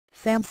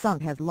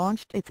Samsung has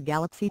launched its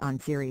Galaxy On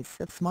series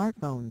of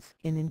smartphones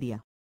in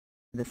India.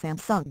 The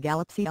Samsung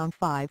Galaxy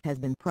On5 has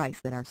been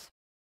priced at Rs.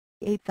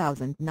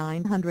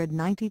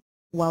 8,990,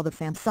 while the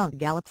Samsung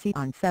Galaxy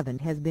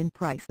On7 has been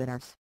priced at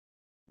Rs.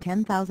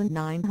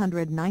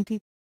 10,990.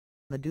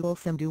 The dual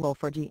SIM dual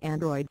 4G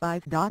Android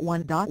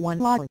 5.1.1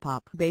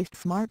 Lollipop-based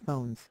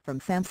smartphones from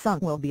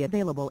Samsung will be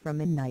available from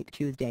midnight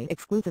Tuesday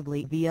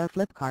exclusively via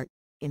Flipkart,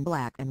 in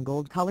black and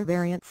gold color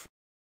variants.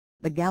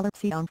 The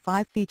Galaxy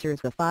On5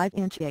 features the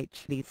 5-inch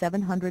HD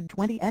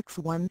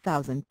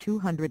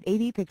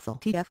 720x1280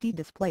 pixel TFT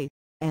display,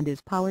 and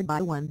is powered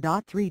by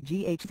 1.3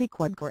 GHz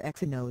quad-core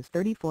Exynos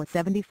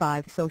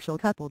 3475 social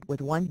coupled with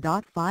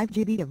 1.5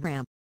 GB of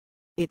RAM.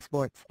 It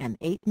sports an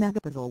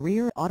 8-megapixel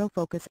rear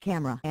autofocus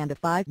camera and a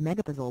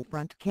 5-megapixel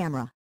front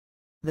camera.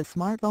 The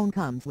smartphone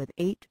comes with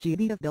 8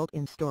 GB of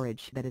built-in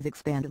storage that is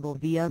expandable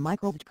via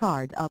microSD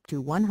card up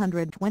to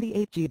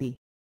 128 GB.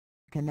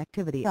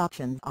 Connectivity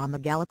options on the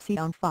Galaxy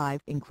On5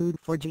 include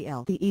 4G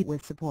LTE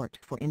with support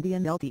for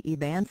Indian LTE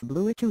bands,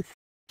 Bluetooth,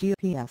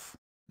 GPS,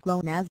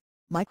 GLONASS,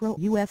 micro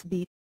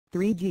USB,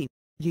 3G,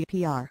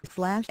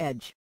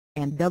 GPR/Edge,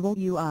 and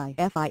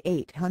Wi-Fi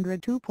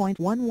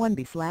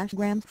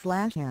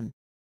 802.11b/g/n.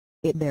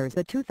 It bears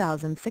a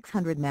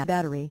 2600 mAh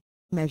battery,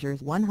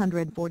 measures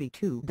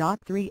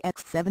 142.3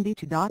 x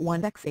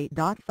 72.1 x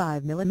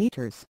 8.5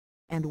 mm,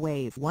 and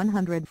weighs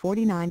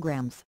 149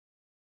 grams.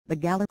 The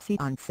Galaxy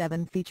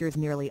On7 features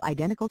nearly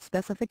identical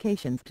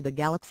specifications to the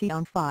Galaxy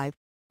On5,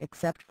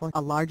 except for a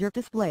larger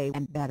display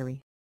and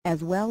battery,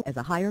 as well as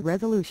a higher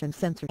resolution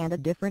sensor and a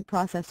different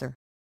processor.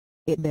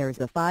 It bears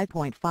a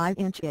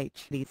 5.5-inch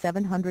HD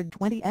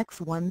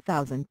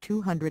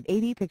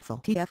 720x1280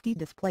 pixel TFT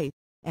display,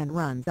 and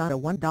runs on a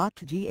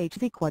 1.2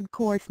 GHz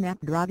quad-core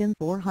Snapdragon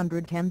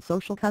 410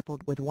 social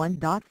coupled with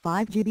 1.5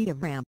 GB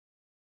of RAM.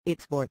 It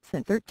sports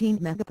a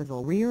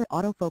 13-megapixel rear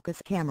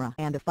autofocus camera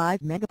and a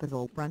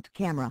 5-megapixel front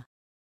camera.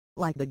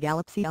 Like the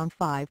Galaxy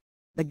On5,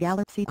 the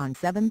Galaxy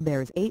On7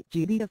 bears 8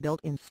 GB of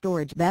built-in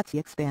storage that's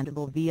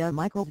expandable via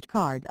microSD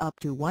card up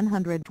to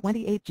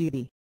 128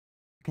 GB.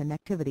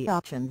 Connectivity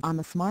options on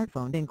the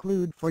smartphone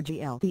include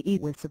 4G LTE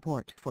with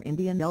support for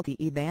Indian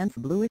LTE bands,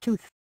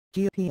 Bluetooth,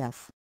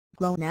 GPS,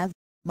 GLONASS,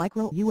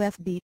 micro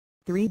USB,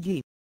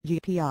 3G,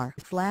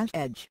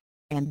 GPR/Edge,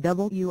 and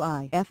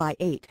Wi-Fi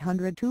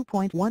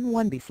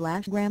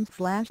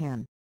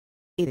 802.11b/g/n.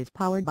 It is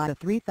powered by a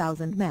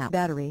 3000 mAh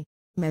battery,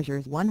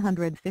 measures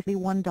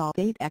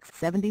 151.8 x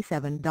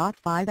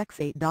 77.5 x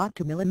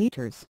 8.2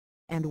 mm,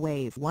 and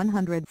weighs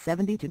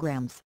 172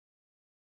 grams.